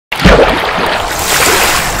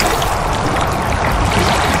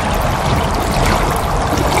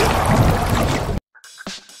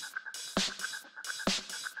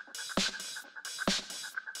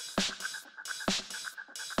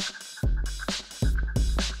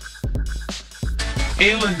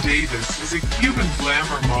Aylen Davis is a Cuban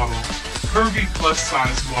glamour model, curvy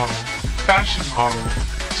plus-size model, fashion model,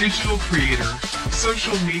 digital creator,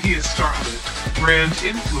 social media starlet, brand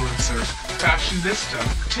influencer, fashionista,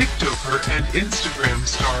 TikToker, and Instagram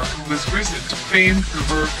star who has risen to fame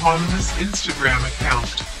through her eponymous Instagram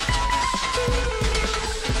account.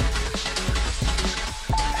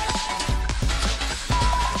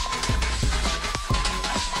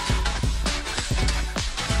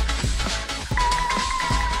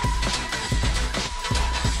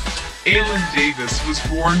 Aylen Davis was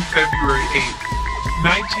born February 8,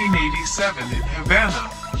 1987 in Havana,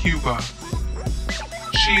 Cuba.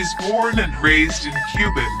 She is born and raised in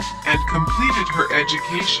Cuban and completed her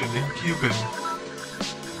education in Cuban.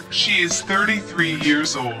 She is 33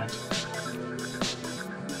 years old.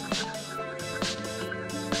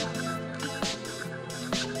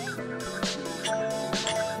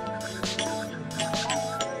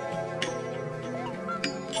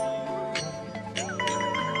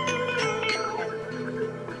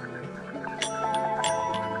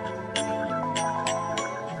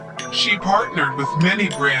 She partnered with many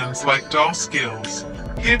brands like Doll Skills,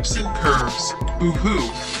 Hips and Curves, Boohoo,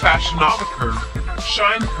 Fashionovateur,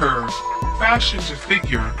 Shine Curve, Fashion to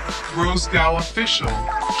Figure, Rose Gal Official,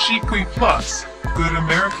 Chiqui Plus, Good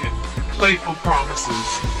American, Playful Promises,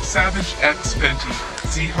 Savage X Fenty,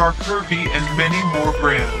 Cuban Curvy, and many more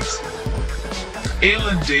brands.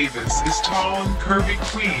 Aylen Davis is tall and curvy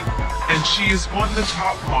queen, and she is one of the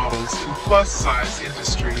top models in plus-size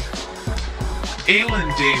industry.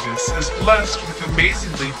 Aylen Davis is blessed with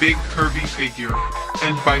amazingly big curvy figure,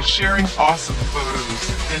 and by sharing awesome photos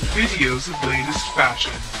and videos of latest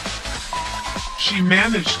fashion. She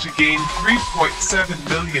managed to gain 3.7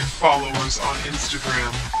 million followers on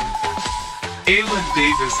Instagram. Aylen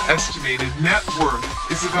Davis' estimated net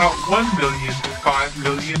worth is about $1 million to $5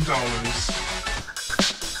 million.